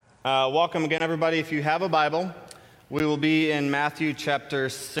Welcome again, everybody. If you have a Bible, we will be in Matthew chapter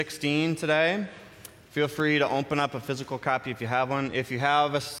 16 today. Feel free to open up a physical copy if you have one. If you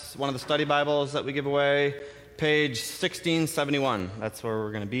have one of the study Bibles that we give away, page 1671. That's where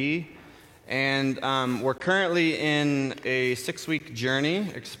we're going to be. And we're currently in a 6-week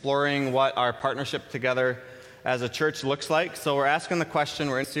journey exploring what our partnership together as a church looks like. So we're asking the question,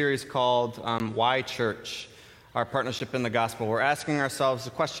 we're in a series called Why Church? Our partnership in the gospel. We're asking ourselves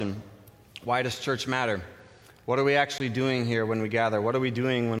the question, why does church matter? What are we actually doing here when we gather? What are we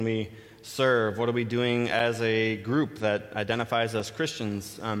doing when we serve? What are we doing as a group that identifies as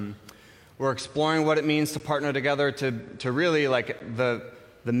Christians? We're exploring what it means to partner together to really, like, the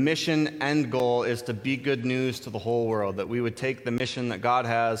mission end goal is to be good news to the whole world, that we would take the mission that God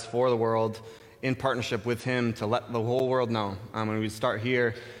has for the world in partnership with Him to let the whole world know. And we start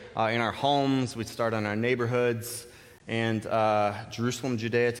here in our homes, we'd start in our neighborhoods, and Jerusalem,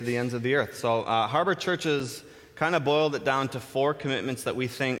 Judea, to the ends of the earth. So Harbor Churches kind of boiled it down to 4 commitments that we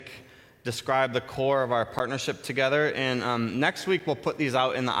think describe the core of our partnership together. And next week we'll put these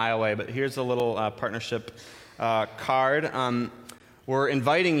out in the aisleway, but here's a little partnership card. We're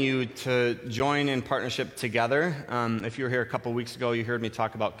inviting you to join in partnership together. If you were here a couple weeks ago, you heard me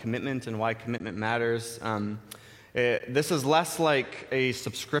talk about commitment and why commitment matters. This is less like a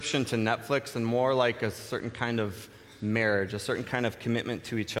subscription to Netflix and more like a certain kind of marriage, a certain kind of commitment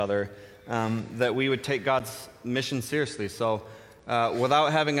to each other, that we would take God's mission seriously. So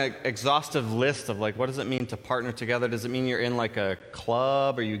without having an exhaustive list of, like, what does it mean to partner together? Does it mean you're in like a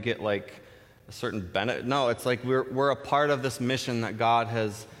club or you get like a certain benefit? No, it's like we're a part of this mission that God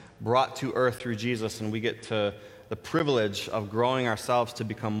has brought to earth through Jesus, and we get to the privilege of growing ourselves to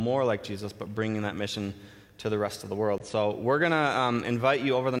become more like Jesus, but bringing that mission to the rest of the world. So we're going to invite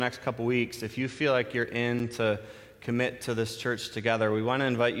you over the next couple weeks, if you feel like you're in to commit to this church together, we want to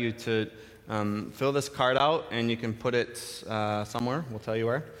invite you to fill this card out, and you can put it somewhere, we'll tell you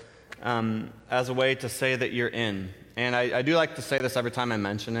where, as a way to say that you're in. And I do like to say this every time I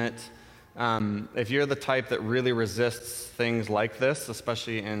mention it. If you're the type that really resists things like this,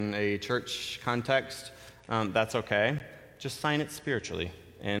 especially in a church context, that's okay. Just sign it spiritually,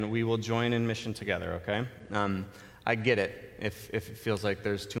 and we will join in mission together, okay? I get it if it feels like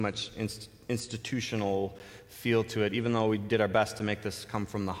there's too much institutional feel to it, even though we did our best to make this come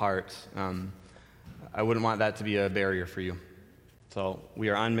from the heart. I wouldn't want that to be a barrier for you. So we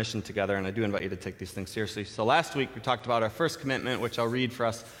are on mission together, and I do invite you to take these things seriously. So last week we talked about our first commitment, which I'll read for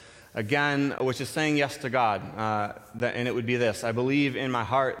us again, which is saying yes to God. And it would be this: I believe in my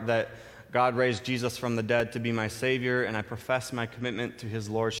heart that God raised Jesus from the dead to be my Savior, and I profess my commitment to His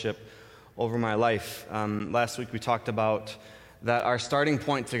Lordship over my life. Last week we talked about that our starting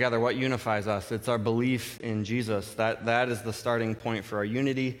point together, what unifies us, it's our belief in Jesus. That is the starting point for our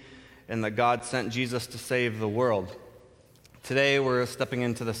unity, and that God sent Jesus to save the world. Today we're stepping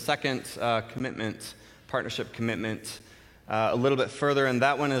into the second commitment, partnership commitment, a little bit further, and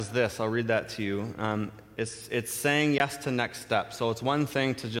that one is this. I'll read that to you. It's saying yes to next steps. So it's one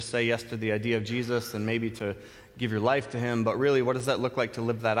thing to just say yes to the idea of Jesus and maybe to give your life to Him, but really, what does that look like to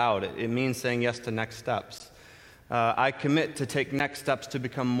live that out? It means saying yes to next steps. I commit to take next steps to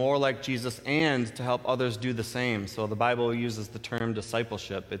become more like Jesus and to help others do the same. So the Bible uses the term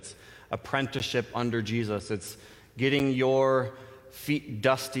discipleship. It's apprenticeship under Jesus. It's getting your feet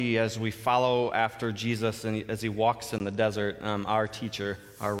dusty as we follow after Jesus and as He walks in the desert, our teacher,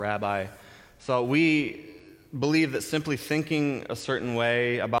 our rabbi. So we believe that simply thinking a certain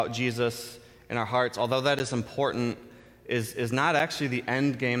way about Jesus in our hearts, although that is important, is not actually the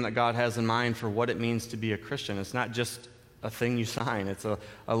end game that God has in mind for what it means to be a Christian. It's not just a thing you sign. It's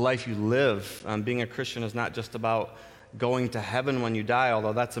a life you live. Being a Christian is not just about going to heaven when you die,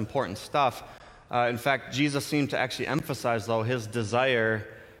 although that's important stuff. In fact, Jesus seemed to actually emphasize, though, His desire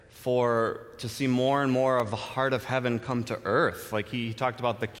to see more and more of the heart of heaven come to earth. Like he talked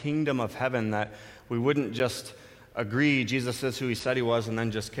about the kingdom of heaven, that we wouldn't just agree Jesus is who He said He was and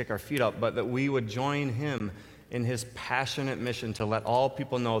then just kick our feet up, but that we would join Him in His passionate mission to let all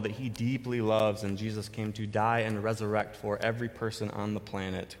people know that He deeply loves, and Jesus came to die and resurrect for every person on the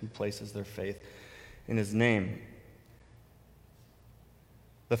planet who places their faith in His name.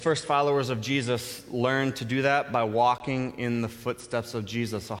 The first followers of Jesus learned to do that by walking in the footsteps of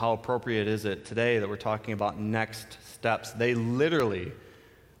Jesus. So how appropriate is it today that we're talking about next steps? They literally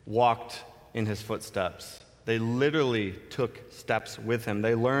walked in His footsteps. They literally took steps with Him.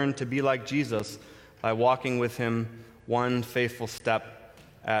 They learned to be like Jesus by walking with Him one faithful step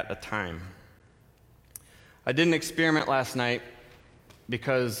at a time. I did an experiment last night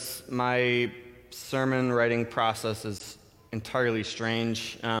because my sermon writing process is entirely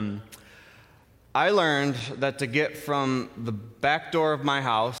strange. I learned that to get from the back door of my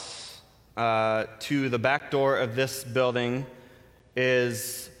house to the back door of this building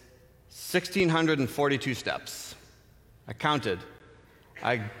is 1,642 steps. I counted.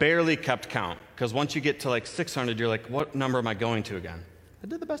 I barely kept count, because once you get to like 600, you're like, what number am I going to again? I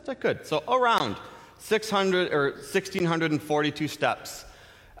did the best I could. So around 600 or 1,642 steps.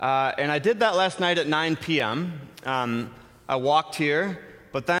 And I did that last night at 9 p.m. I walked here,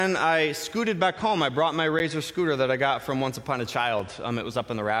 but then I scooted back home. I brought my Razor scooter that I got from Once Upon a Child. It was up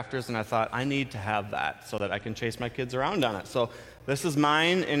in the rafters, and I thought, I need to have that so that I can chase my kids around on it. So this is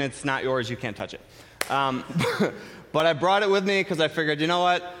mine, and it's not yours. You can't touch it. But I brought it with me because I figured, you know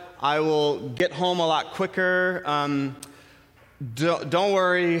what? I will get home a lot quicker. Don't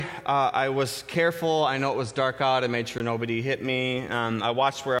worry. I was careful. I know it was dark out. I made sure nobody hit me. I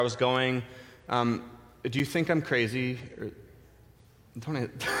watched where I was going. Do you think I'm crazy?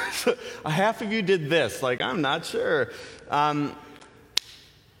 Half of you did this. Like, I'm not sure.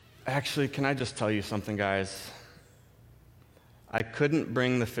 Actually, can I just tell you something, guys? I couldn't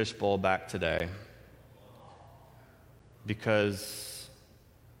bring the fishbowl back today because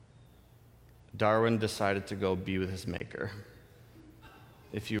Darwin decided to go be with his maker.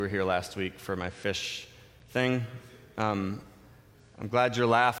 If you were here last week for my fish thing, I'm glad you're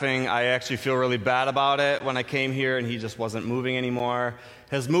laughing. I actually feel really bad about it when I came here and he just wasn't moving anymore.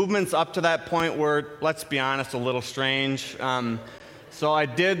 His movements up to that point were, let's be honest, a little strange. So I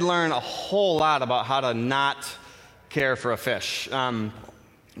did learn a whole lot about how to not care for a fish.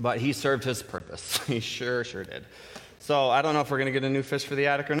 But he served his purpose. He sure did. So I don't know if we're going to get a new fish for the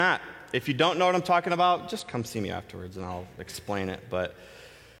attic or not. If you don't know what I'm talking about, just come see me afterwards and I'll explain it. But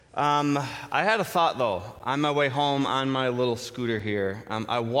I had a thought, though, on my way home on my little scooter here.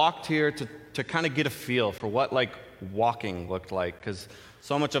 I walked here to kind of get a feel for what, like, walking looked like, because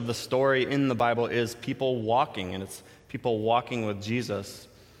so much of the story in the Bible is people walking, and it's people walking with Jesus.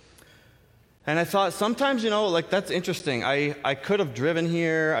 And I thought, sometimes, that's interesting. I could have driven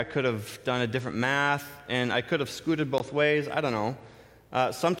here, I could have done a different math, and I could have scooted both ways. I don't know.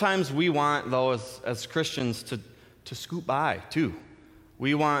 Sometimes we want, though, as Christians, to scoot by, too.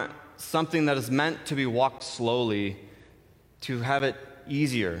 We want something that is meant to be walked slowly, to have it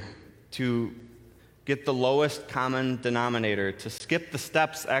easier, to get the lowest common denominator, to skip the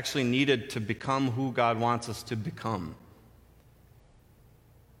steps actually needed to become who God wants us to become.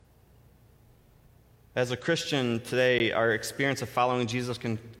 As a Christian today, our experience of following Jesus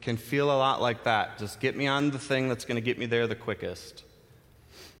can feel a lot like that. Just get me on the thing that's going to get me there the quickest.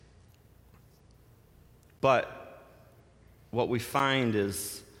 But what we find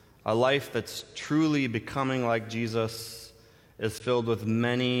is a life that's truly becoming like Jesus is filled with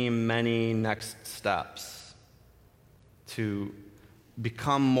many, many next steps to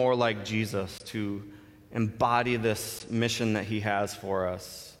become more like Jesus, to embody this mission that he has for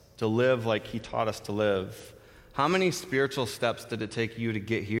us, to live like he taught us to live. How many spiritual steps did it take you to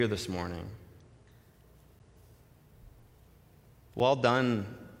get here this morning? Well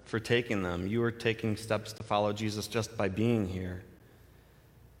done for taking them. You are taking steps to follow Jesus just by being here.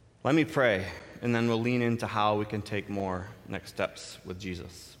 Let me pray, and then we'll lean into how we can take more next steps with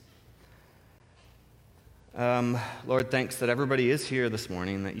Jesus. Lord, thanks that everybody is here this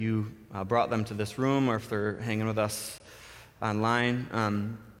morning, that you brought them to this room, or if they're hanging with us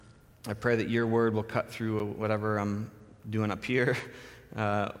online. I pray that your word will cut through whatever I'm doing up here,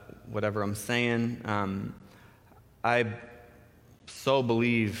 whatever I'm saying. I so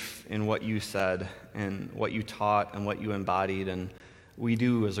believe in what you said and what you taught and what you embodied, and we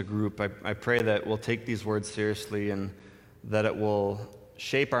do as a group. I pray that we'll take these words seriously and that it will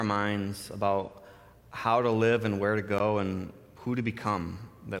shape our minds about how to live and where to go and who to become,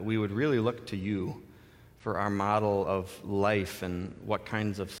 that we would really look to you for our model of life and what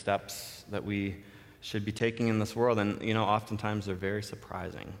kinds of steps that we should be taking in this world. And, oftentimes they're very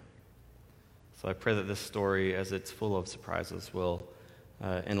surprising. So I pray that this story, as it's full of surprises, will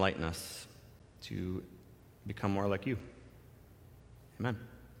enlighten us to become more like you. Amen.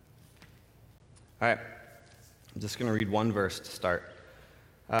 All right. I'm just going to read one verse to start.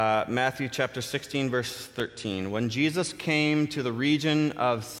 Matthew chapter 16, verse 13. When Jesus came to the region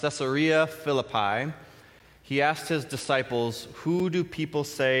of Caesarea Philippi, he asked his disciples, "Who do people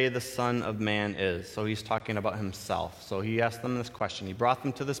say the Son of Man is?" So he's talking about himself. So he asked them this question. He brought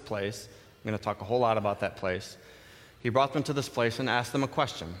them to this place. I'm going to talk a whole lot about that place. He brought them to this place and asked them a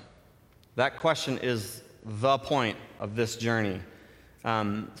question. That question is the point of this journey.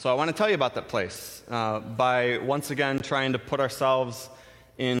 So I want to tell you about that place by once again trying to put ourselves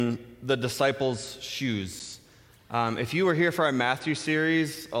in the disciples' shoes. If you were here for our Matthew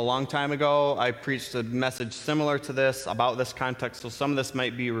series a long time ago, I preached a message similar to this about this context, so some of this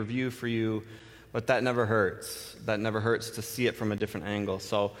might be a review for you, but that never hurts. That never hurts to see it from a different angle.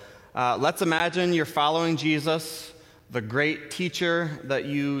 So let's imagine you're following Jesus, the great teacher that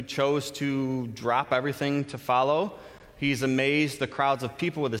you chose to drop everything to follow. He's amazed the crowds of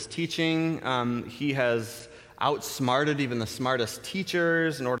people with his teaching. He has outsmarted even the smartest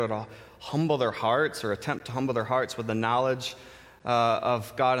teachers in order to humble their hearts or attempt to humble their hearts with the knowledge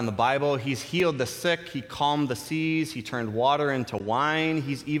of God in the Bible. He's healed the sick. He calmed the seas. He turned water into wine.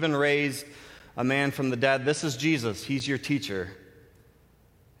 He's even raised a man from the dead. This is Jesus. He's your teacher.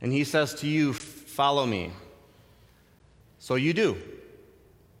 And he says to you, follow me. So you do.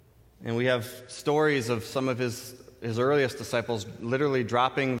 And we have stories of some of his earliest disciples literally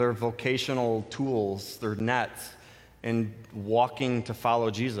dropping their vocational tools, their nets, and walking to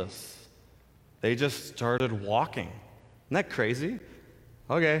follow Jesus. They just started walking. Isn't that crazy?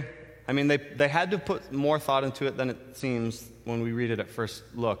 Okay. I mean, they had to put more thought into it than it seems when we read it at first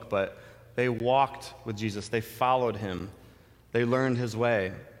look, but they walked with Jesus. They followed him. They learned his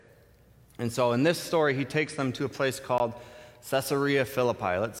way. And so in this story, he takes them to a place called Caesarea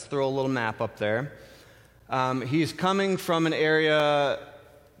Philippi. Let's throw a little map up there. He's coming from an area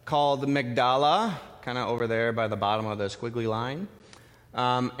called Magdala, kind of over there by the bottom of the squiggly line.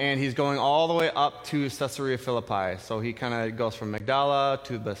 And he's going all the way up to Caesarea Philippi. So he kind of goes from Magdala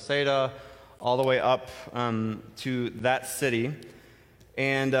to Bethsaida, all the way up to that city.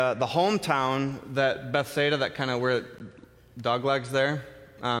 And the hometown, that Bethsaida, that kind of where Doglegs there,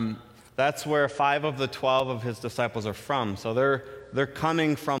 that's where 5 of the 12 of his disciples are from. So they're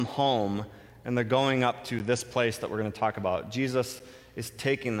coming from home, and they're going up to this place that we're going to talk about. Jesus is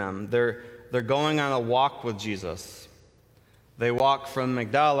taking them. They're going on a walk with Jesus. They walk from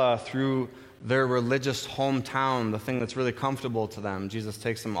Magdala through their religious hometown, the thing that's really comfortable to them. Jesus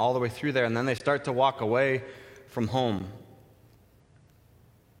takes them all the way through there, and then they start to walk away from home.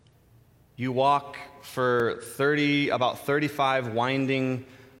 You walk for about 35 winding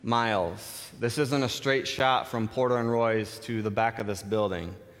miles. This isn't a straight shot from Porter and Roy's to the back of this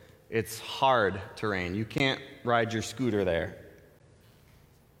building. It's hard terrain. You can't ride your scooter there.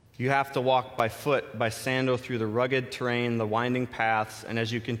 You have to walk by foot, by sandal, through the rugged terrain, the winding paths, and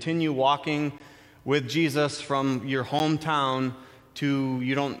as you continue walking with Jesus from your hometown to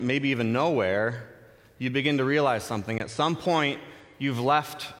you don't maybe even know where, you begin to realize something. At some point, you've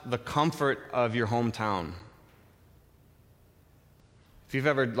left the comfort of your hometown. If you've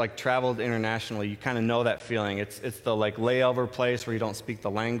ever traveled internationally, you kind of know that feeling. It's the layover place where you don't speak the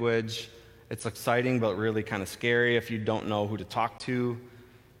language. It's exciting but really kind of scary if you don't know who to talk to.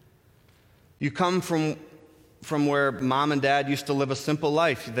 You come from where mom and dad used to live a simple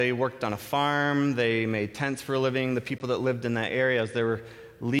life. They worked on a farm. They made tents for a living. The people that lived in that area, as they were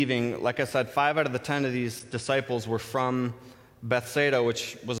leaving, like I said, 5 out of the 10 of these disciples were from Bethsaida,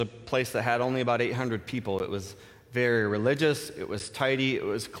 which was a place that had only about 800 people. It was very religious. It was tidy. It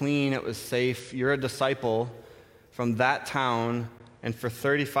was clean. It was safe. You're a disciple from that town, and for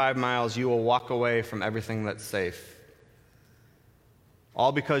 35 miles you will walk away from everything that's safe.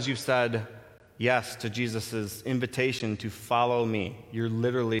 All because you said yes to Jesus' invitation to follow me. You're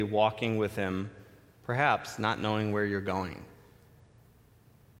literally walking with him, perhaps not knowing where you're going,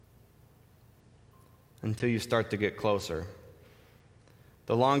 until you start to get closer.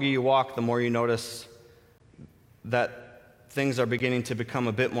 The longer you walk, the more you notice that things are beginning to become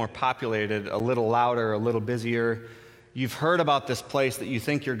a bit more populated, a little louder, a little busier. You've heard about this place that you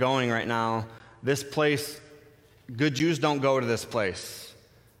think you're going right now. This place, good Jews don't go to this place.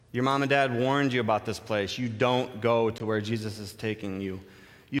 Your mom and dad warned you about this place. You don't go to where Jesus is taking you.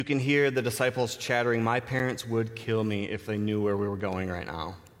 You can hear the disciples chattering, my parents would kill me if they knew where we were going right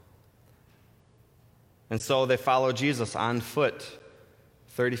now. And so they follow Jesus on foot,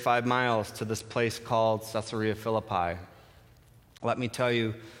 35 miles to this place called Caesarea Philippi. Let me tell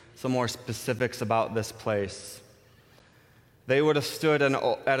you some more specifics about this place. They would have stood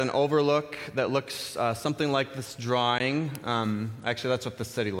at an overlook that looks something like this drawing. Actually, that's what the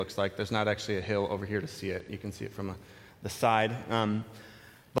city looks like. There's not actually a hill over here to see it. You can see it from the side.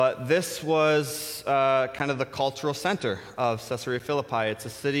 But this was kind of the cultural center of Caesarea Philippi. It's a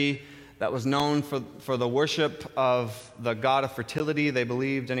city that was known for the worship of the god of fertility, they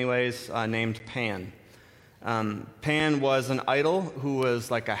believed anyways, named Pan. Pan was an idol who was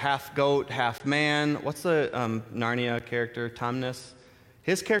like a half goat, half man. What's the Narnia character, Tumnus?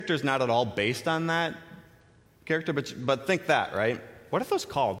 His character is not at all based on that character, but think that, right? What are those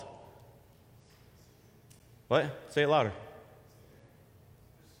called? What? Say it louder.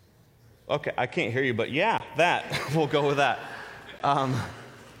 Okay, I can't hear you, but yeah, that. We'll go with that.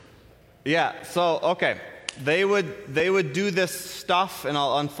 Okay. They would do this stuff, and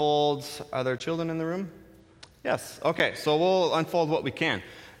I'll unfold. Are there children in the room? Yes. Okay, so we'll unfold what we can.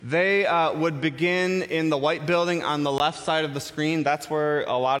 They would begin in the white building on the left side of the screen. That's where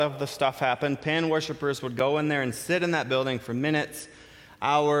a lot of the stuff happened. Pan worshipers would go in there and sit in that building for minutes,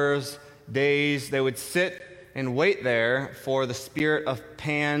 hours, days. They would sit and wait there for the spirit of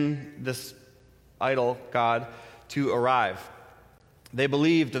Pan, this idol god, to arrive. They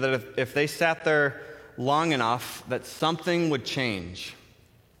believed that if they sat there long enough, that something would change.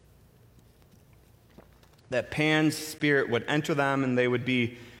 That Pan's spirit would enter them and they would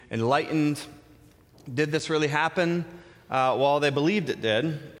be enlightened. Did this really happen? Well, they believed it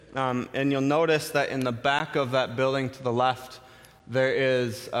did. And you'll notice that in the back of that building to the left, there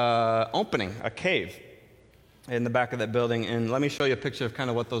is an opening, a cave in the back of that building. And let me show you a picture of kind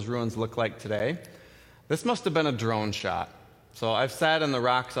of what those ruins look like today. This must have been a drone shot. So I've sat in the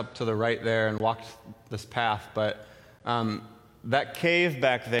rocks up to the right there and walked this path, but that cave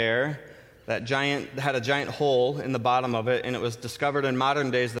back there, that had a giant hole in the bottom of it, and it was discovered in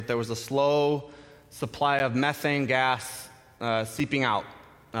modern days that there was a slow supply of methane gas seeping out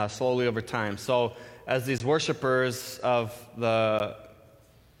slowly over time. So as these worshipers of the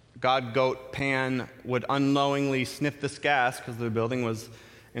god-goat Pan would unknowingly sniff this gas because the building was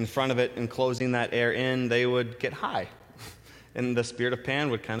in front of it and closing that air in, they would get high. And the spirit of Pan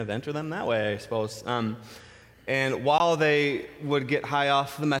would kind of enter them that way, I suppose. And while they would get high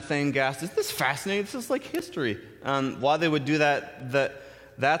off the methane gas, isn't this fascinating? This is like history. While they would do that,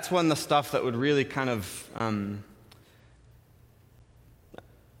 that's when the stuff that would really kind of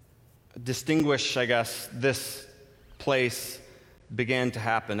distinguish, I guess, this place began to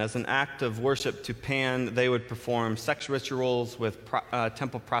happen. As an act of worship to Pan, they would perform sex rituals with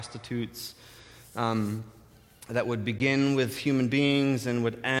temple prostitutes that would begin with human beings and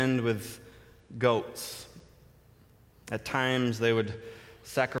would end with goats. At times, they would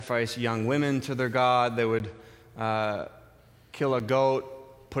sacrifice young women to their god. They would kill a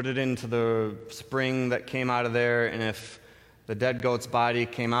goat, put it into the spring that came out of there, and if the dead goat's body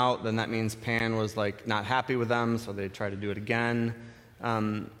came out, then that means Pan was not happy with them, so they'd try to do it again.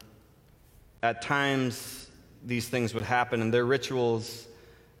 At times, these things would happen, and their rituals,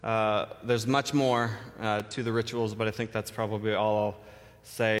 there's much more to the rituals, but I think that's probably all I'll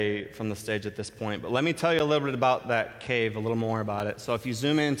say from the stage at this point. But let me tell you a little bit about that cave, a little more about it. So if you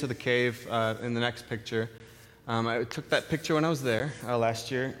zoom into the cave in the next picture, I took that picture when I was there last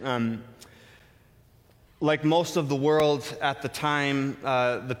year. Like most of the world at the time,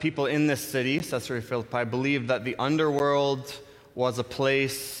 the people in this city, Caesarea Philippi, believed that the underworld was a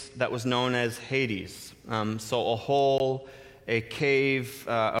place that was known as Hades. So a hole, a cave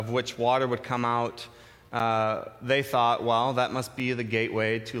of which water would come out. They thought, well, that must be the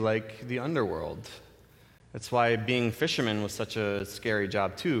gateway to the underworld. That's why being fishermen was such a scary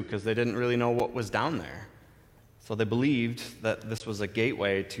job too, because they didn't really know what was down there. So they believed that this was a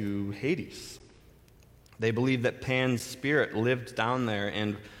gateway to Hades. They believed that Pan's spirit lived down there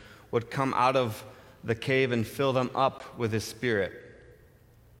and would come out of the cave and fill them up with his spirit.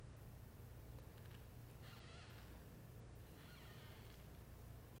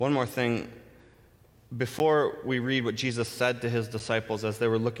 One more thing. Before we read what Jesus said to his disciples as they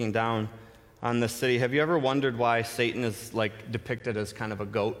were looking down on this city, have you ever wondered why Satan is depicted as kind of a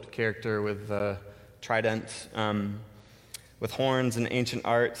goat character with a trident, with horns and ancient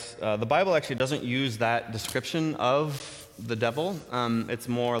art? The Bible actually doesn't use that description of the devil. It's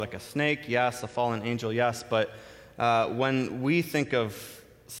more like a snake, yes, a fallen angel, yes, but when we think of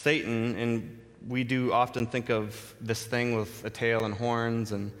Satan, and we do often think of this thing with a tail and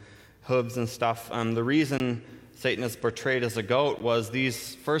horns and hooves and stuff. The reason Satan is portrayed as a goat was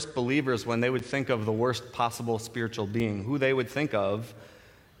these first believers, when they would think of the worst possible spiritual being, who they would think of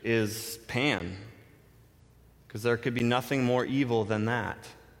is Pan. Because there could be nothing more evil than that,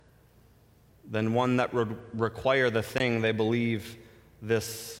 than one that would require the thing they believe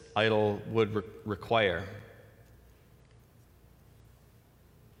this idol would require.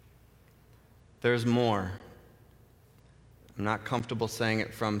 There's more. I'm not comfortable saying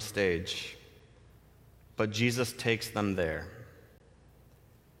it from stage, but Jesus takes them there.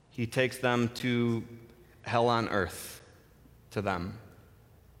 He takes them to hell on earth, to them.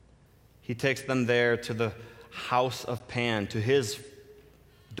 He takes them there to the house of Pan, to his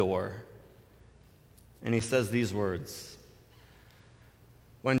door. And he says these words.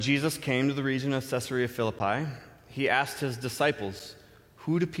 When Jesus came to the region of Caesarea Philippi, he asked his disciples,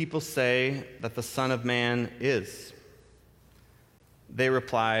 "Who do people say that the Son of Man is?" They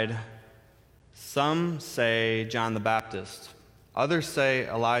replied, Some say John the Baptist, others say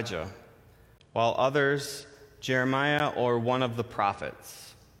Elijah, while others Jeremiah or one of the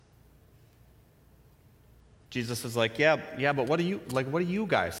prophets. Jesus is like, yeah, but what do you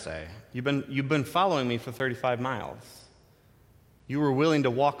guys say? You've been following me for 35 miles. You were willing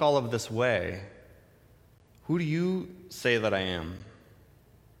to walk all of this way. Who do you say that I am?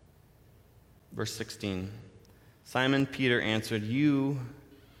 Verse 16. Simon Peter answered, you,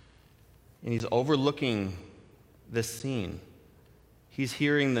 and he's overlooking this scene. He's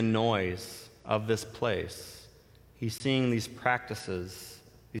hearing the noise of this place. He's seeing these practices,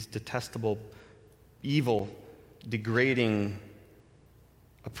 these detestable, evil, degrading,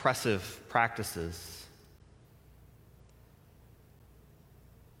 oppressive practices.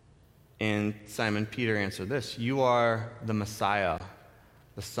 And Simon Peter answered this, you are the Messiah,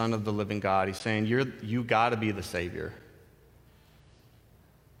 the Son of the living God. He's saying, you got to be the Savior.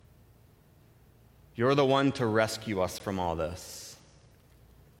 You're the one to rescue us from all this.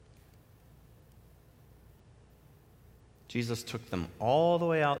 Jesus took them all the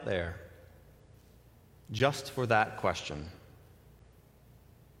way out there just for that question.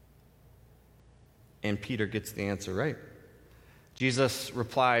 And Peter gets the answer right. Jesus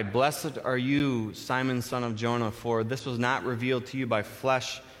replied, blessed are you, Simon, son of Jonah, for this was not revealed to you by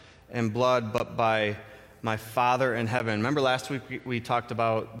flesh and blood, but by my Father in heaven. Remember last week we talked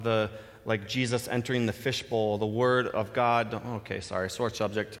about Jesus entering the fishbowl, the word of God. Okay, sorry, sore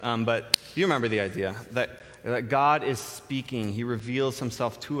subject. But you remember the idea that God is speaking. He reveals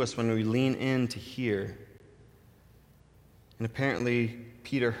himself to us when we lean in to hear. And apparently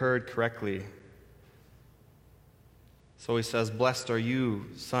Peter heard correctly. So he says, blessed are you,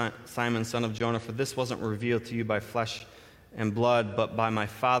 Simon, son of Jonah, for this wasn't revealed to you by flesh and blood, but by my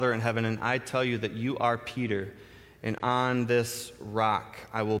Father in heaven. And I tell you that you are Peter, and on this rock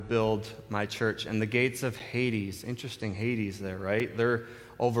I will build my church. And the gates of Hades, interesting Hades there, right? They're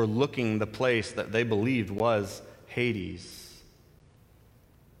overlooking the place that they believed was Hades.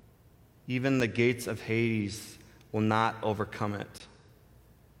 Even the gates of Hades will not overcome it.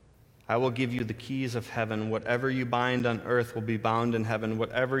 I will give you the keys of heaven. Whatever you bind on earth will be bound in heaven.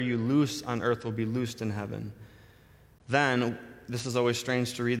 Whatever you loose on earth will be loosed in heaven. Then, this is always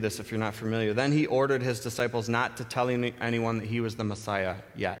strange to read this if you're not familiar, then he ordered his disciples not to tell anyone that he was the Messiah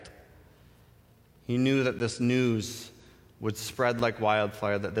yet. He knew that this news would spread like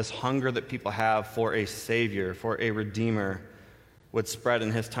wildfire, that this hunger that people have for a Savior, for a Redeemer, would spread,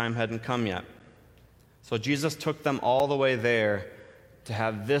 and his time hadn't come yet. So Jesus took them all the way there to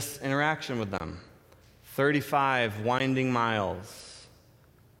have this interaction with them. 35 winding miles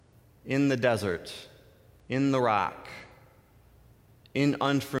in the desert, in the rock, in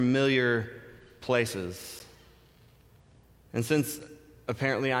unfamiliar places. And since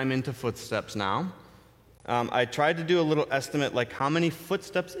apparently I'm into footsteps now, I tried to do a little estimate, like how many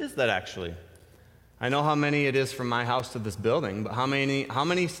footsteps is that actually? I know how many it is from my house to this building, but how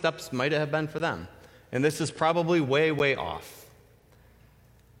many steps might it have been for them? And this is probably way, way off.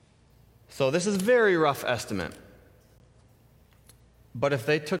 So this is a very rough estimate. But if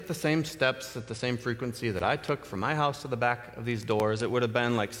they took the same steps at the same frequency that I took from my house to the back of these doors, it would have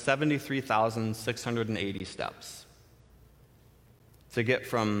been like 73,680 steps to get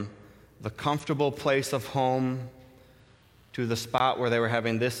from the comfortable place of home to the spot where they were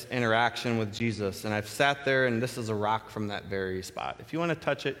having this interaction with Jesus. And I've sat there, and this is a rock from that very spot. If you want to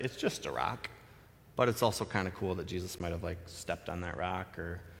touch it, it's just a rock. But it's also kind of cool that Jesus might have stepped on that rock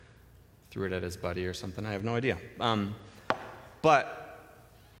or threw it at his buddy or something. I have no idea. But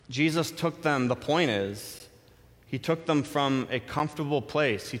Jesus took them, the point is, he took them from a comfortable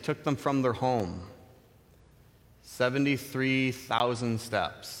place. He took them from their home. 73,000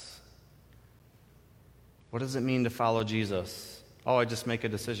 steps. What does it mean to follow Jesus? Oh, I just make a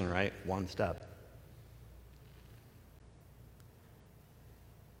decision, right? One step.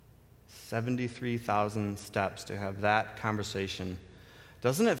 73,000 steps to have that conversation.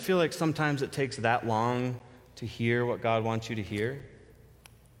 Doesn't it feel like sometimes it takes that long to hear what God wants you to hear?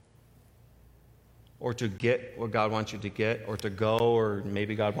 Or to get what God wants you to get? Or to go, or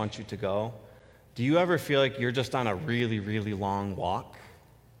maybe God wants you to go? Do you ever feel like you're just on a really, really long walk?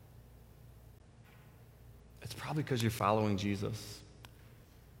 It's probably because you're following Jesus.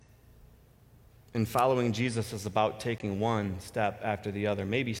 And following Jesus is about taking one step after the other,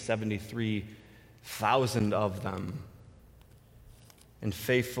 maybe 73,000 of them, and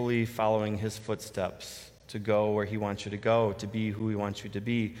faithfully following his footsteps to go where he wants you to go, to be who he wants you to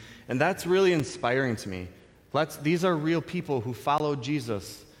be. And that's really inspiring to me. These are real people who followed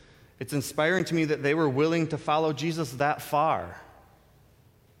Jesus. It's inspiring to me that they were willing to follow Jesus that far.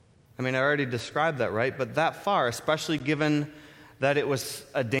 I mean, I already described that, right? But that far, especially given that it was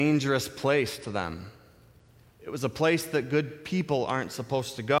a dangerous place to them. It was a place that good people aren't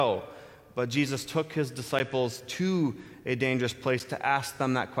supposed to go. But Jesus took his disciples to a dangerous place to ask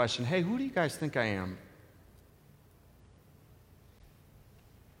them that question. Hey, who do you guys think I am?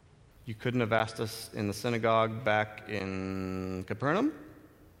 You couldn't have asked us in the synagogue back in Capernaum?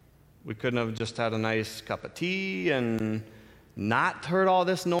 We couldn't have just had a nice cup of tea and not heard all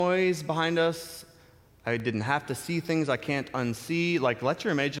this noise behind us? I didn't have to see things I can't unsee. Like, let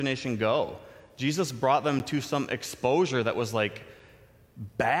your imagination go. Jesus brought them to some exposure that was like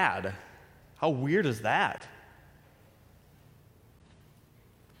bad. How weird is that?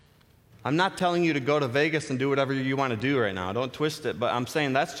 I'm not telling you to go to Vegas and do whatever you want to do right now. Don't twist it, but I'm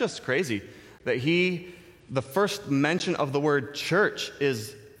saying that's just crazy that the first mention of the word church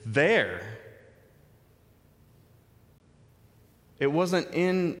is there. It wasn't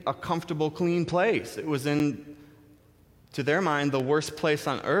in a comfortable, clean place. It was in, to their mind, the worst place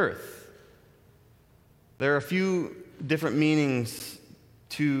on earth. There are a few different meanings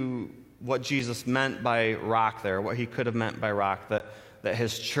to what Jesus meant by rock there, what he could have meant by rock that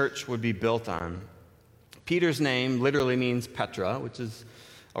his church would be built on. Peter's name literally means Petra, which is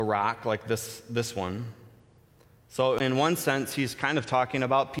a rock like this one. So in one sense, he's kind of talking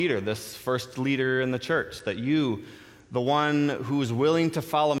about Peter, this first leader in the church, that you, the one who's willing to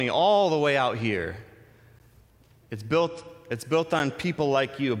follow me all the way out here, it's built on people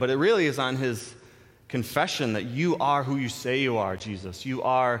like you, but it really is on his confession that you are who you say you are, Jesus. You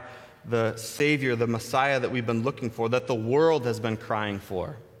are the Savior, the Messiah that we've been looking for, that the world has been crying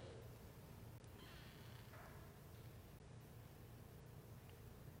for.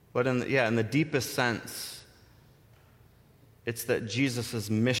 But in the deepest sense, it's that Jesus'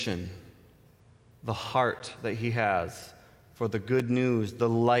 mission, the heart that he has for the good news, the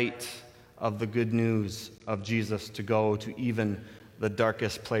light of the good news of Jesus to go to even the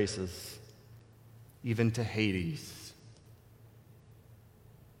darkest places, even to Hades,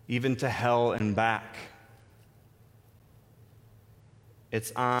 even to hell and back.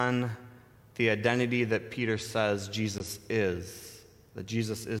 It's on the identity that Peter says Jesus is, that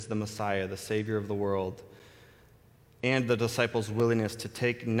Jesus is the Messiah, the Savior of the world, and the disciples' willingness to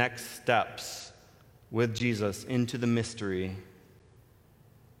take next steps with Jesus into the mystery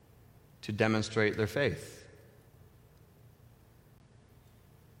to demonstrate their faith.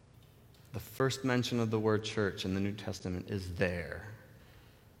 The first mention of the word church in the New Testament is there.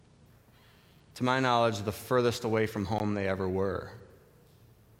 To my knowledge, the furthest away from home they ever were.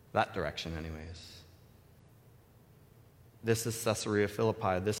 That direction, anyways. This is Caesarea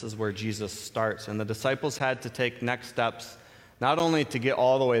Philippi. This is where Jesus starts. And the disciples had to take next steps, not only to get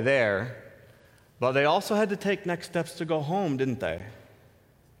all the way there, but they also had to take next steps to go home, didn't they?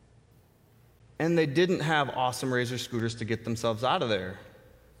 And they didn't have awesome Razor scooters to get themselves out of there.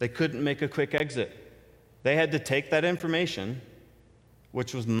 They couldn't make a quick exit. They had to take that information,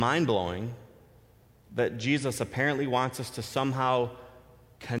 which was mind-blowing, that Jesus apparently wants us to somehow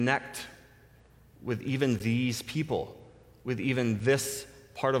connect with even these people, with even this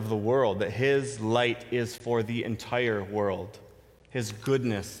part of the world, that his light is for the entire world. His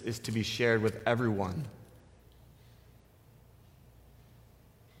goodness is to be shared with everyone.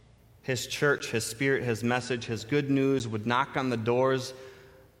 His church, his spirit, his message, his good news would knock on the doors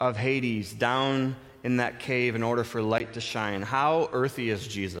of Hades, down in that cave, in order for light to shine. How earthy is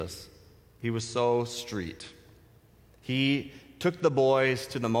Jesus? He was so street. He took the boys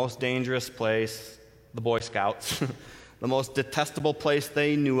to the most dangerous place, the Boy Scouts, the most detestable place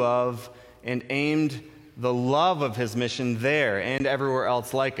they knew of, and aimed the love of his mission there and everywhere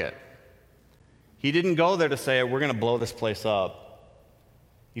else like it. He didn't go there to say, we're going to blow this place up.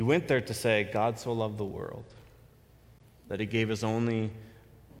 He went there to say, God so loved the world that he gave his only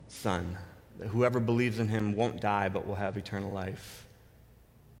Son, that whoever believes in him won't die but will have eternal life.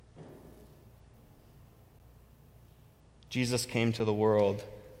 Jesus came to the world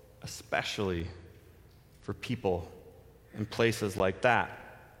especially for people in places like that.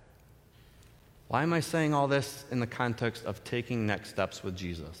 Why am I saying all this in the context of taking next steps with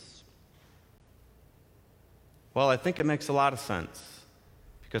Jesus? Well, I think it makes a lot of sense,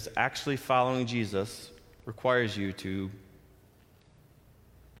 because actually following Jesus requires you to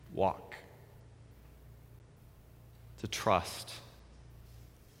walk, to trust.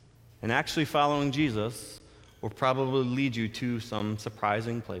 And actually following Jesus will probably lead you to some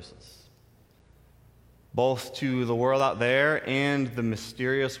surprising places, both to the world out there and the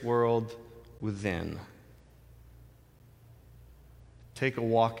mysterious world within. Take a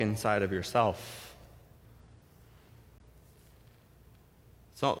walk inside of yourself.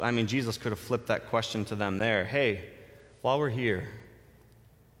 So, Jesus could have flipped that question to them there. Hey, while we're here,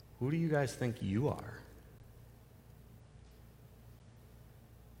 who do you guys think you are?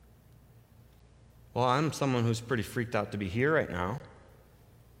 Well, I'm someone who's pretty freaked out to be here right now.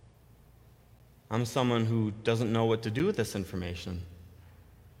 I'm someone who doesn't know what to do with this information.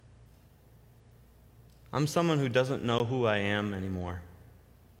 I'm someone who doesn't know who I am anymore.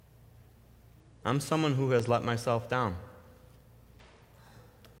 I'm someone who has let myself down.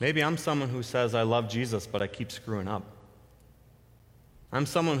 Maybe I'm someone who says I love Jesus, but I keep screwing up. I'm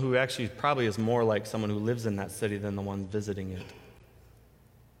someone who actually probably is more like someone who lives in that city than the one visiting it.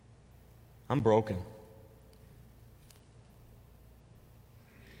 I'm broken.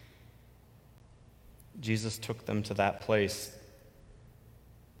 Jesus took them to that place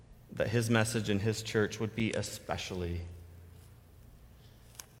that his message in his church would be especially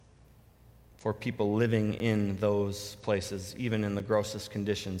for people living in those places, even in the grossest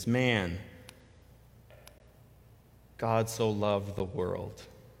conditions. Man, God so loved the world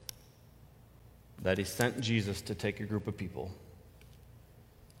that he sent Jesus to take a group of people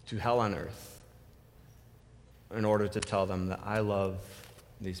to hell on earth in order to tell them that I love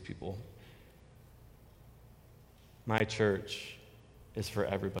these people. My church is for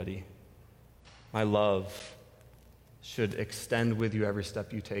everybody. My love should extend with you every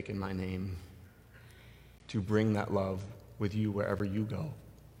step you take in my name to bring that love with you wherever you go.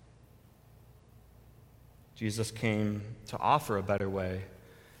 Jesus came to offer a better way,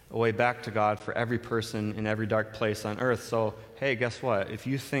 a way back to God for every person in every dark place on earth. So, hey, guess what? If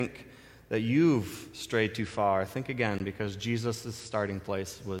you think that you've strayed too far, think again, because Jesus' starting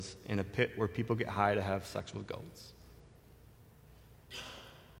place was in a pit where people get high to have sex with goats.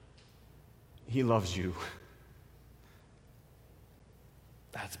 He loves you.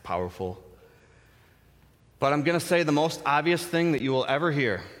 That's powerful. But I'm going to say the most obvious thing that you will ever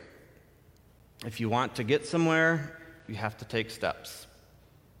hear. If you want to get somewhere, you have to take steps.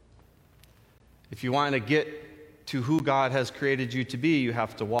 If you want to get to who God has created you to be, you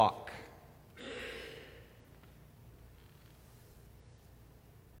have to walk.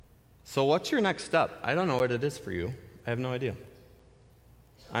 So what's your next step? I don't know what it is for you. I have no idea.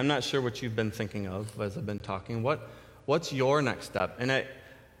 I'm not sure what you've been thinking of as I've been talking. What's your next step? And I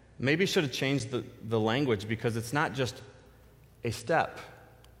maybe should have changed the language, because it's not just a step.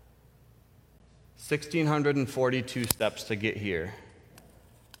 1,642 steps to get here.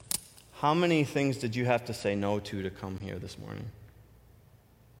 How many things did you have to say no to come here this morning?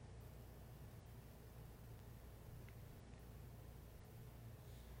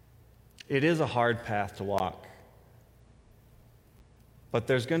 It is a hard path to walk. But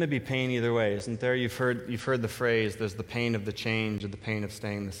there's going to be pain either way, isn't there? You've heard the phrase, there's the pain of the change or the pain of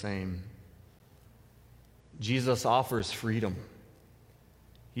staying the same. Jesus offers freedom.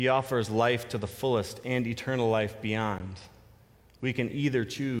 He offers life to the fullest and eternal life beyond. We can either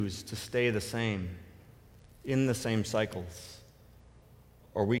choose to stay the same, in the same cycles,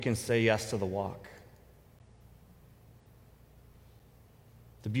 or we can say yes to the walk.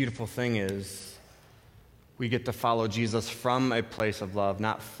 The beautiful thing is, we get to follow Jesus from a place of love,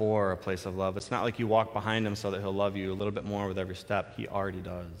 not for a place of love. It's not like you walk behind him so that he'll love you a little bit more with every step. He already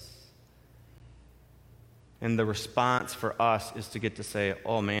does. And the response for us is to get to say,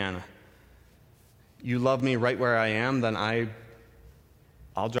 oh man, you love me right where I am, then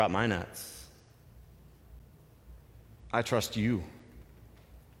I'll drop my nets. I trust you.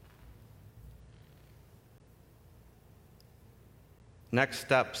 Next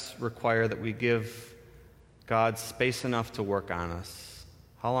steps require that we give God space enough to work on us.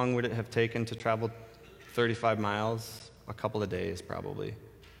 How long would it have taken to travel 35 miles? A couple of days, probably.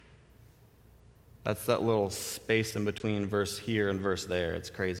 That's that little space in between verse here and verse there. It's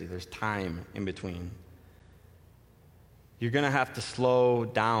crazy. There's time in between. You're going to have to slow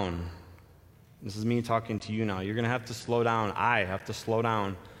down. This is me talking to you now. You're going to have to slow down. I have to slow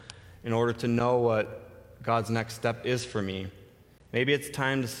down in order to know what God's next step is for me. Maybe it's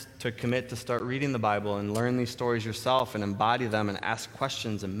time to commit to start reading the Bible and learn these stories yourself and embody them and ask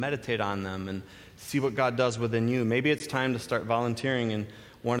questions and meditate on them and see what God does within you. Maybe it's time to start volunteering in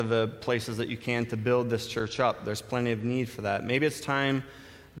one of the places that you can to build this church up. There's plenty of need for that. Maybe it's time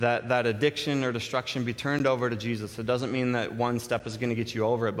that addiction or destruction be turned over to Jesus. It doesn't mean that one step is going to get you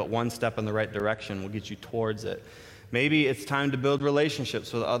over it, but one step in the right direction will get you towards it. Maybe it's time to build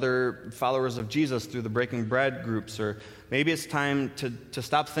relationships with other followers of Jesus through the Breaking Bread groups, or maybe it's time to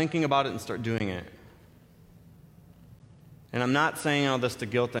stop thinking about it and start doing it. And I'm not saying all this to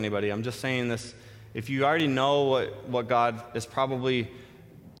guilt anybody. I'm just saying this, if you already know what God is probably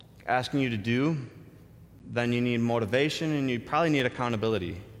asking you to do, then you need motivation and you probably need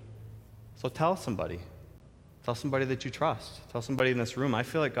accountability. So tell somebody. Tell somebody that you trust. Tell somebody in this room, I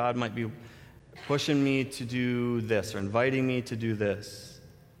feel like God might be pushing me to do this or inviting me to do this.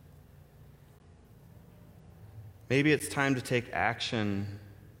 Maybe it's time to take action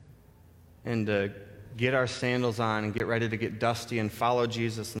and to get our sandals on and get ready to get dusty and follow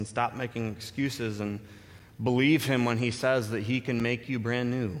Jesus and stop making excuses and believe him when he says that he can make you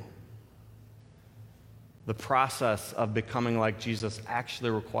brand new. The process of becoming like Jesus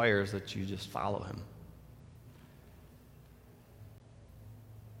actually requires that you just follow him.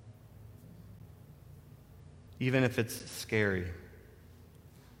 Even if it's scary.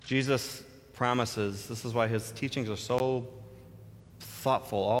 Jesus promises, this is why his teachings are so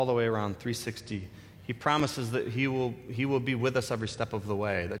thoughtful all the way around 360. He promises that he will be with us every step of the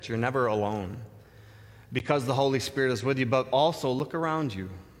way, that you're never alone because the Holy Spirit is with you. But also look around you.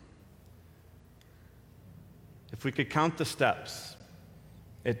 If we could count the steps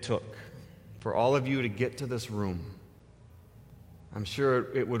it took for all of you to get to this room, I'm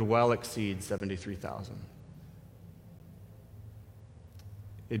sure it would well exceed 73,000.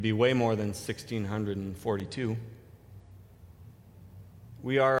 It'd be way more than 1,642.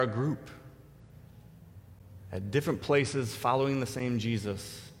 We are a group at different places following the same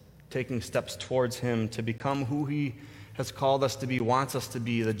Jesus, taking steps towards him to become who he has called us to be, wants us to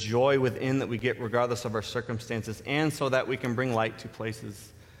be, the joy within that we get regardless of our circumstances, and so that we can bring light to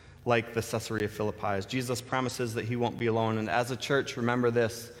places like the Caesarea Philippi. Jesus promises that he won't be alone. And as a church, remember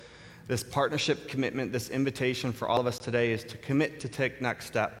this partnership commitment, this invitation for all of us today is to commit to take next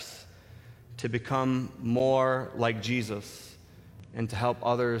steps, to become more like Jesus, and to help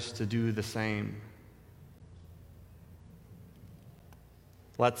others to do the same.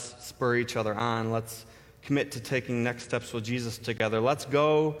 Let's spur each other on. Let's commit to taking next steps with Jesus together. Let's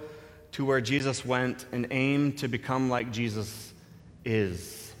go to where Jesus went and aim to become like Jesus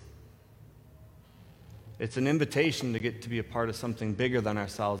is. It's an invitation to get to be a part of something bigger than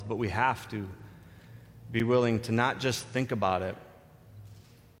ourselves, but we have to be willing to not just think about it.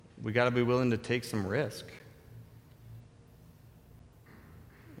 We got to be willing to take some risk.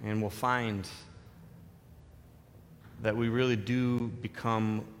 And we'll find that we really do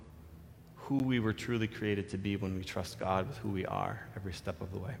become who we were truly created to be when we trust God with who we are every step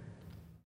of the way.